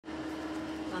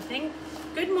I think.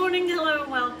 Good morning, hello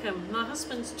and welcome. My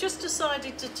husband's just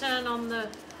decided to turn on the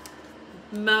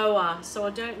mower, so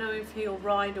I don't know if he'll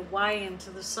ride away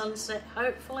into the sunset,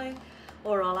 hopefully,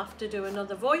 or I'll have to do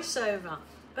another voiceover.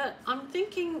 But I'm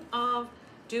thinking of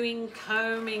doing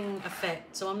combing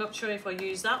effect, so I'm not sure if I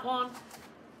use that one,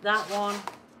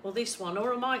 or this one,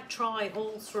 or I might try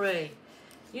all three.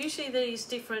 Usually these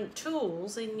different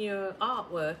tools in your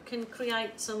artwork can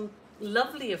create some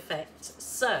lovely effects.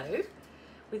 So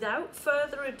without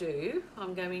further ado,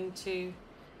 I'm going to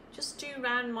just do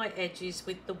around my edges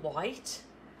with the white.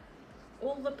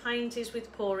 All the paint is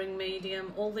with pouring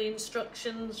medium. All the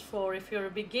instructions for if you're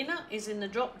a beginner is in the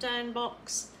drop down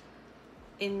box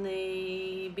in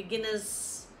the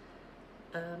beginners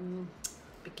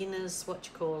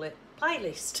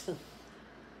playlist.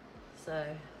 So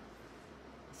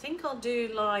I think I'll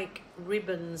do like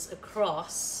ribbons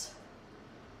across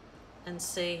and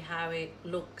see how it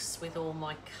looks with all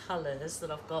my colours that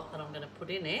I've got that I'm going to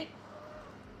put in it.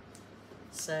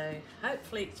 So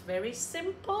hopefully it's very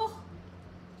simple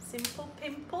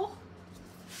pimple.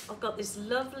 I've got this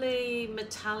lovely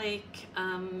metallic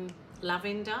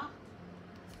lavender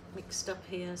mixed up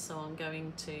here, so I'm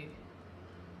going to,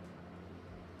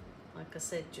 like I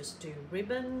said, just do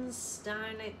ribbons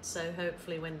down it, so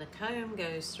hopefully when the comb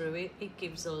goes through it, it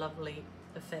gives a lovely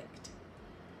effect.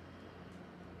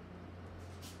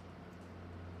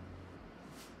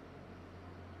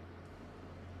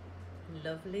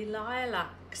 Lovely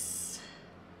lilacs.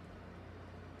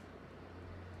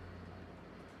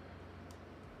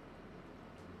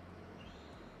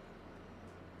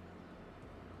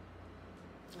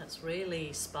 That's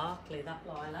really sparkly, that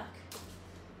lilac.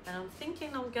 And I'm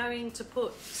thinking I'm going to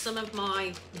put some of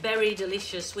my Berry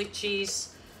Delicious, which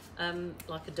is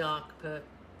like a dark purple.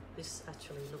 This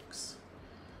actually looks,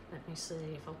 let me see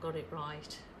if I've got it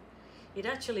right. It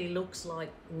actually looks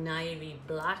like navy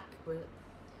black, but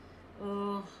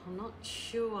oh, I'm not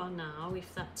sure now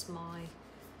if that's my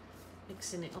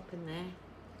mixing it up in there.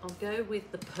 I'll go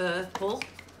with the purple.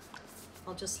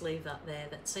 I'll just leave that there.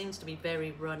 That seems to be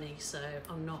very runny, so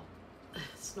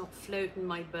it's not floating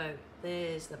my boat.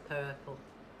 There's the purple.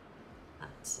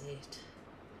 That's it.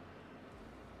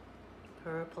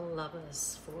 Purple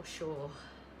lovers for sure.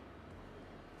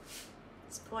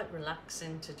 It's quite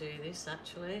relaxing to do this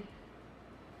actually.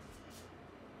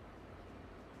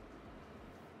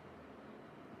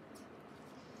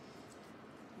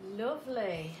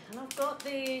 Lovely. And I've got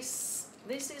this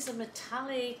is a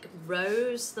metallic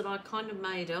rose that I kind of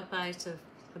made up out of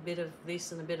a bit of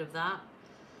this and a bit of that,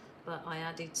 but I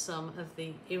added some of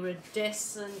the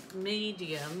iridescent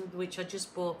medium, which I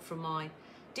just bought from my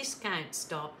discount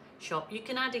shop. You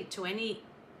can add it to any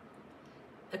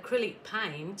acrylic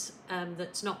paint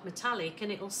that's not metallic,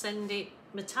 and it'll send it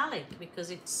metallic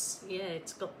because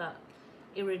it's got that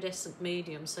iridescent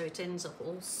medium, so it ends up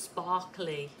all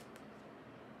sparkly.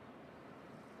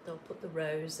 I'll put the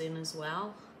rose in as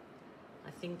well.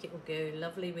 I think it will go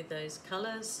lovely with those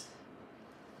colours.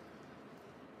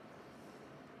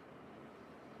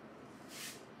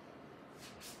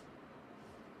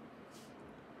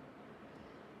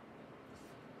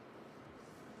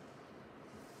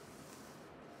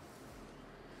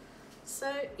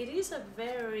 So it is a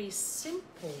very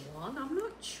simple one. I'm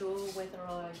not sure whether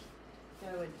I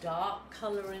go a dark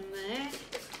colour in there.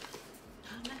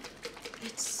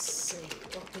 Let's see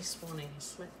what this one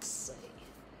is. Let's see.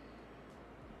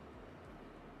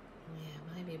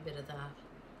 Yeah, maybe a bit of that.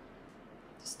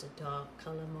 Just a dark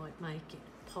colour might make it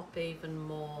pop even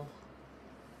more.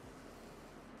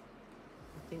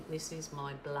 I think this is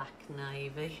my black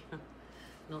navy,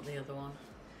 not the other one.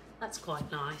 That's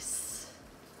quite nice.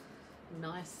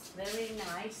 Nice, very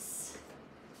nice.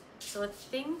 So I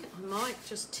think I might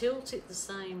just tilt it the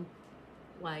same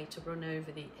way to run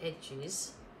over the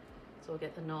edges. So I'll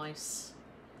get the nice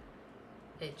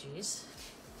edges.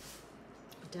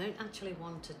 I don't actually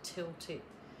want to tilt it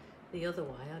the other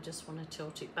way. I just want to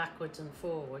tilt it backwards and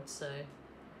forwards so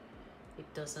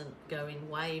it doesn't go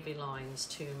in wavy lines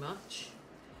too much.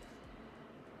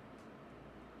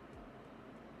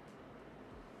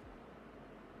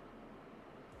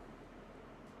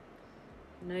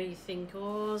 I know you think,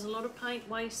 oh, there's a lot of paint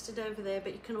wasted over there,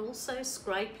 but you can also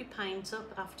scrape your paint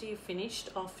up after you've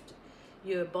finished off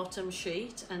your bottom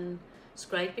sheet and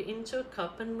scrape it into a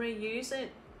cup and reuse it,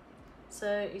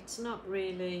 so it's not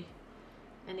really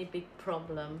any big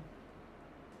problem.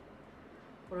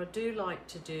 What I do like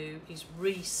to do is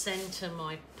re-center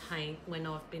my paint when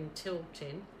I've been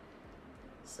tilting,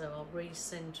 so I'll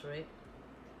re-center it.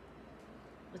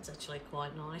 It's actually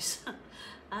quite nice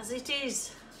as it is.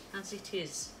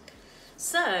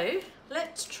 So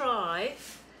let's try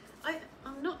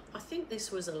this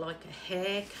was like a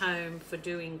hair comb for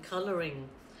doing colouring,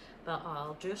 but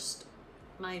I'll just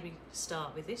maybe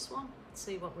start with this one,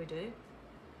 see what we do.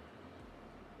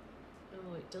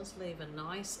 Oh, it does leave a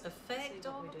nice effect.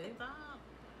 Oh, look at that.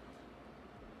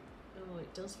 Oh,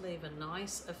 it does leave a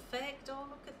nice effect. Oh,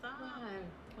 look at that.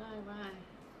 Wow.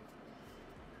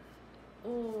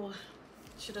 Oh,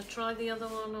 should I try the other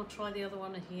one or try the other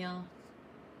one here?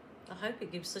 I hope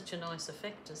it gives such a nice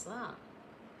effect as that.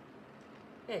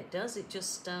 Yeah, it does. It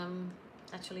just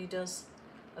actually does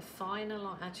a finer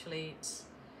line. Actually, it's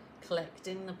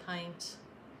collecting the paint.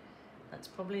 That's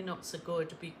probably not so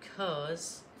good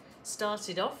because it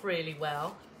started off really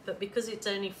well, but because it's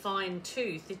only fine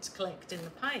tooth, it's collecting the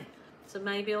paint. So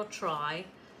maybe I'll try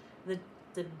the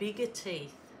bigger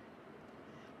teeth.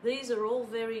 These are all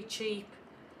very cheap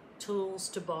tools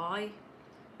to buy.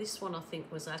 This one I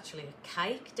think was actually a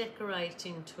cake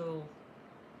decorating tool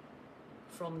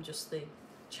from just the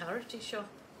charity shop.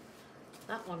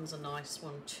 That one's a nice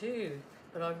one too,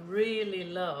 but I really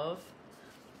love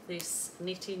this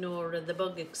Nitty Nora the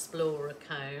Bug Explorer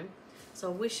comb. So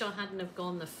I wish I hadn't have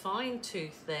gone the fine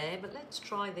tooth there, but let's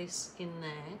try this in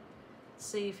there,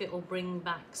 see if it will bring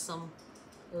back some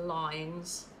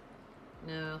lines.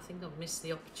 No, I think I've missed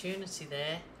the opportunity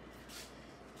there.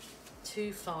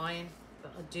 Too fine,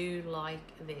 but I do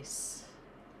like this.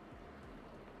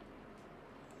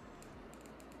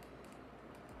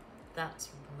 That's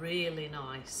really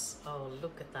nice. Oh,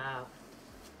 look at that.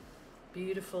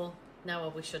 Beautiful. Now I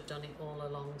wish I'd done it all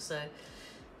along. So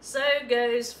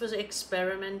goes for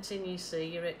experimenting. You see,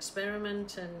 you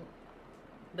experiment,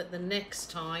 but the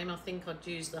next time I think I'd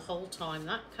use the whole time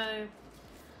that comb.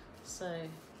 So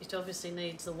it obviously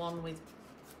needs the one with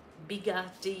bigger,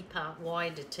 deeper,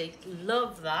 wider teeth.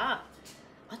 Love that.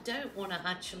 I don't want to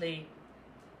actually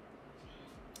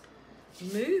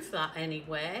move that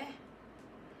anywhere.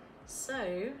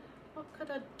 So what could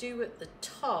I do at the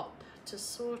top to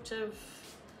sort of,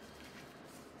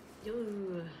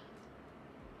 ooh,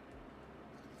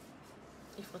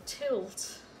 if I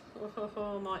tilt,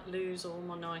 I might lose all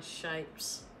my nice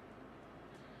shapes.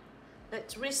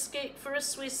 Let's risk it for a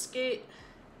Swisskit.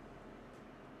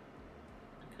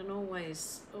 I can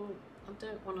always, oh, I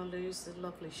don't want to lose the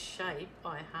lovely shape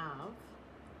I have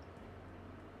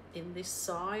in this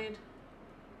side.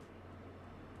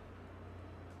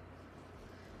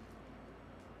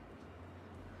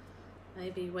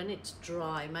 Maybe when it's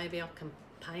dry, maybe I can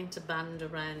paint a band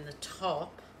around the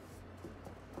top.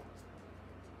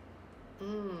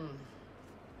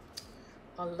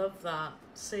 I love that.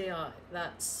 See,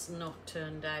 that's not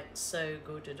turned out so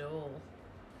good at all.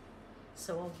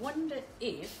 So I wonder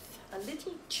if a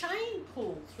little chain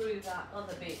pull through that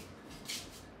other bit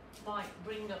might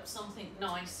bring up something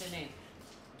nice in it.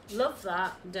 Love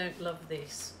that, don't love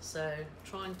this. So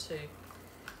trying to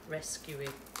rescue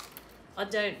it. I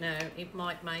don't know, it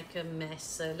might make a mess.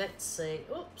 So let's see,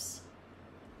 oops,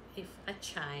 if a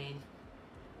chain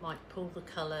might pull the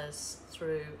colours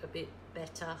through a bit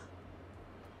better,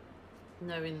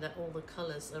 knowing that all the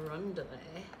colours are under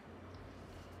there.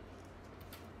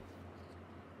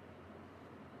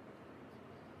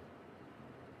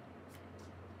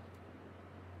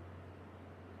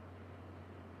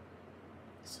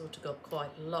 Sort of got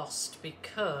quite lost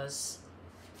because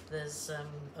there's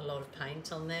a lot of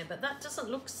paint on there, but that doesn't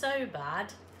look so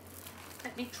bad.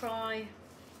 Let me try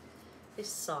this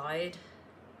side.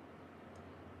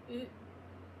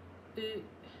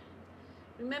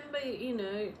 Remember, you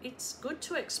know, it's good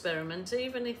to experiment,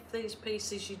 even if these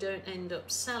pieces you don't end up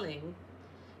selling.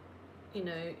 You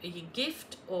know, you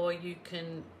gift, or you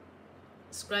can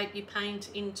scrape your paint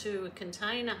into a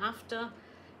container after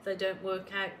if they don't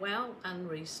work out well and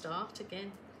restart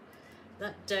again.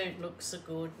 That don't look so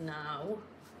good now.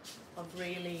 I've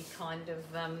really kind of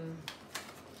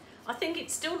I think it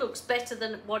still looks better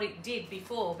than what it did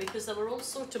before because they were all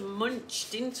sort of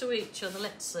munched into each other.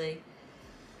 Let's see.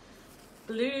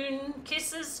 Balloon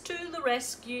kisses to the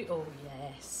rescue. Oh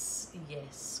yes,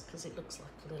 yes, because it looks like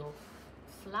a little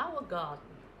flower garden.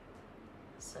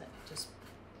 So just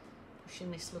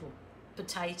pushing this little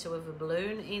potato of a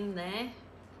balloon in there.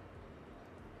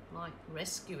 Might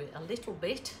rescue it a little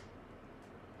bit.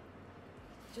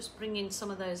 Just bring in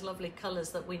some of those lovely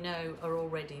colours that we know are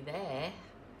already there.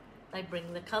 They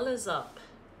bring the colours up.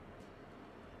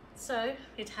 So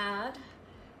it had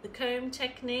the comb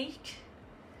technique,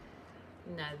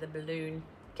 now the balloon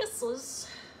kisses.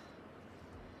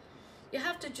 You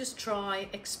have to just try,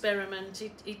 experiment.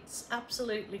 It's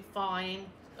absolutely fine.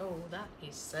 Oh, that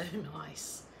is so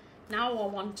nice. Now I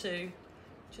want to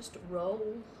just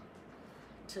roll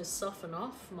to soften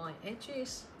off my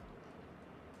edges.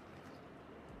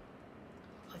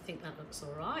 I think that looks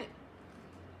all right.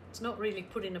 It's not really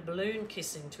putting a balloon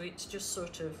kiss into it, it's just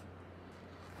sort of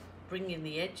bringing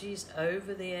the edges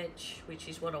over the edge, which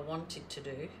is what I wanted to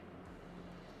do.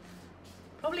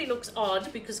 Probably looks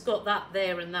odd because it's got that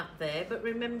there and that there, but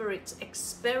remember it's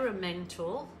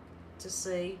experimental to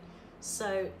see.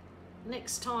 So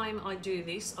next time I do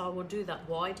this, I will do that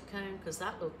wide cone because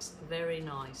that looks very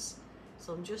nice.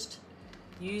 So I'm just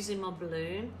using my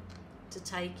balloon to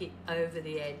take it over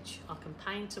the edge. I can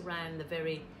paint around the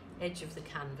very edge of the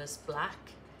canvas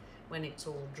black when it's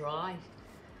all dry.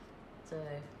 So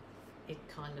it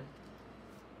kind of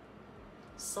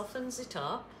softens it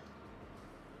up,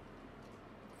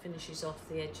 finishes off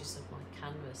the edges of my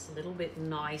canvas a little bit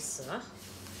nicer.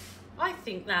 I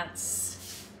think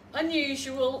that's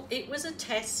unusual. It was a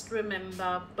test,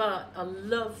 remember, but I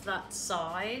love that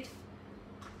side,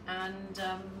 and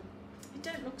it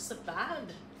don't look so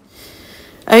bad.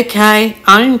 Okay,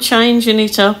 I'm changing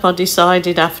it up. I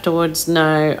decided afterwards,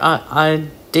 no, I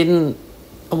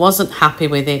wasn't happy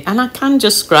with it, and I can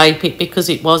just scrape it because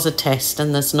it was a test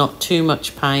and there's not too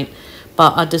much paint,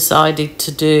 but I decided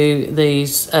to do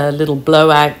these little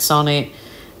blowouts on it,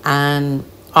 and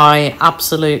I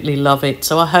absolutely love it.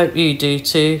 So I hope you do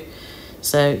too.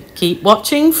 So keep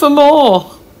watching for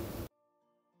more.